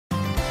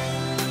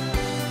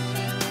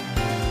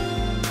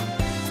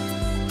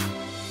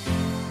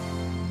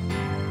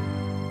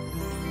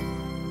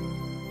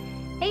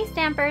Hey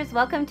Stampers,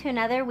 welcome to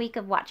another week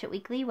of Watch It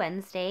Weekly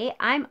Wednesday.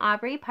 I'm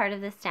Aubrey, part of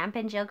the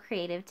Stampin' Jill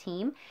creative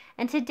team,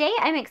 and today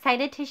I'm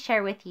excited to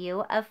share with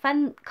you a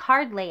fun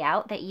card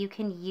layout that you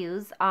can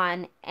use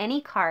on any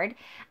card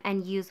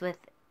and use with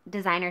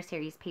designer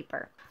series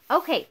paper.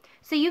 Okay,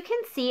 so you can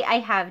see I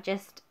have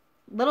just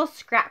little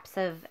scraps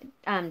of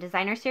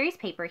designer series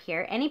paper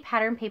here. Any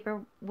pattern paper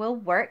will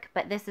work,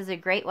 but this is a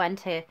great one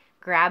to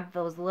grab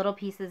those little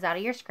pieces out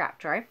of your scrap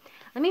drawer.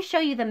 Let me show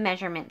you the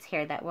measurements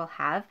here that we'll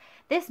have.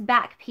 This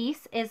back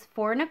piece is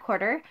 4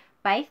 1/4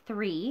 by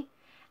 3,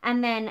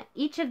 and then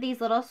each of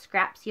these little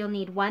scraps you'll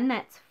need one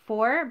that's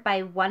 4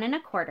 by 1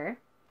 1/4,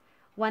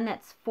 one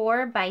that's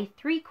 4 by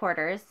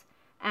 3/4,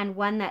 and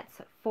one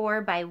that's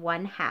 4 by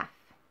 1/2.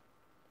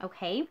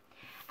 Okay,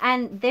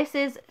 and this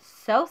is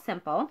so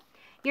simple.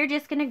 You're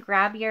just going to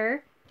grab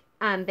your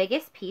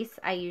biggest piece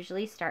I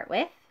usually start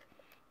with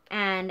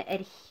and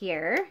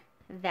adhere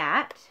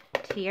that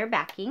to your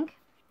backing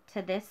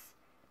to this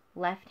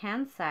left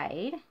hand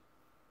side,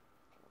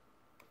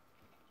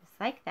 just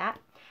like that.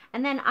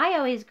 And then I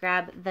always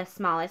grab the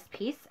smallest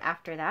piece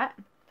after that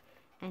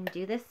and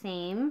do the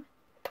same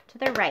to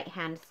the right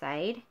hand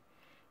side,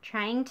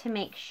 trying to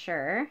make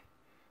sure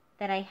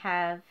that I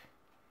have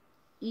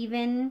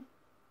even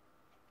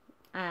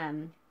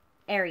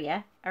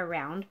area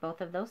around both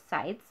of those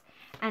sides,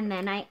 and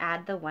then I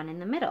add the one in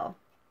the middle,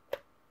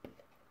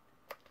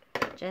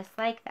 just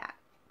like that.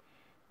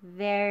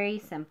 Very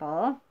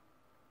simple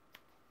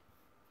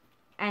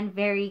and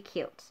very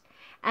cute.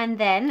 And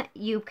then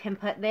you can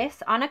put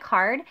this on a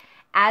card,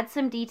 add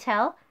some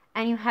detail,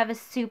 and you have a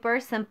super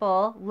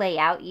simple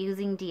layout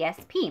using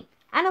DSP,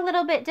 and a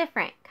little bit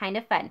different, kind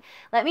of fun.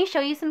 Let me show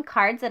you some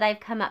cards that I've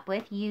come up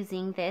with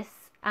using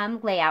this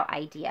layout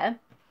idea.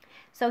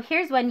 So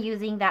here's one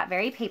using that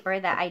very paper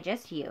that I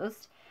just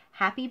used.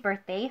 Happy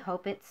birthday,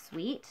 hope it's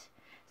sweet.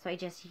 So I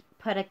just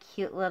put a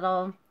cute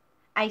little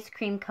ice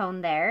cream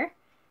cone there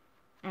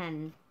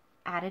and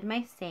added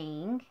my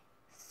saying.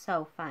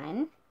 So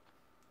fun.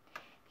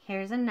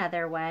 Here's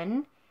another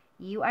one.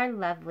 You are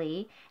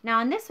lovely. Now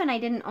on this one I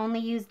didn't only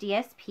use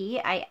DSP,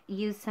 I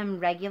used some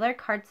regular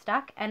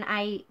cardstock and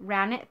I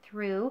ran it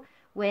through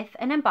with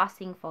an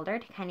embossing folder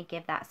to kind of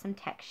give that some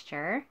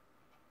texture.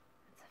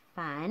 It's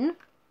fun.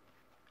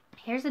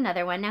 Here's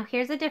another one. Now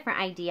here's a different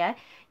idea.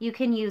 You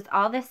can use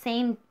all the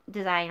same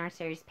designer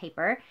series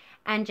paper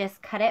and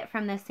just cut it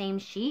from the same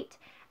sheet,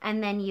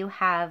 and then you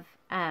have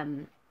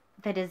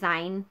the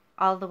design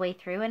all the way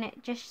through, and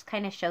it just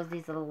kind of shows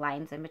these little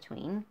lines in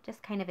between.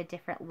 Just kind of a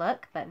different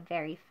look, but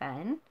very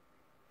fun.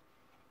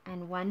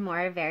 And one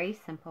more very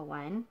simple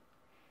one.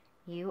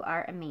 You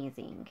are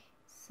amazing.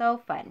 So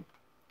fun.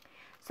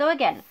 So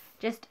again,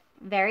 just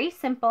very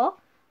simple.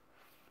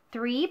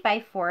 3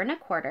 by 4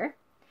 1/4,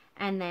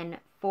 and then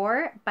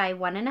 4 by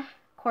 1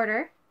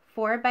 1/4,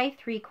 4 by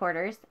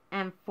 3/4,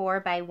 and 4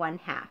 by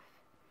 1/2.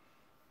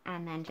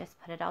 And then just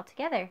put it all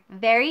together.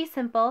 Very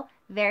simple,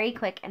 very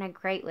quick, and a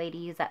great way to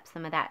use up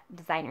some of that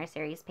designer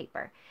series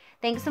paper.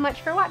 Thanks so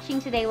much for watching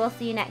today. We'll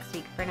see you next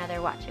week for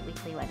another Watch It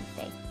Weekly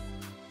Wednesday.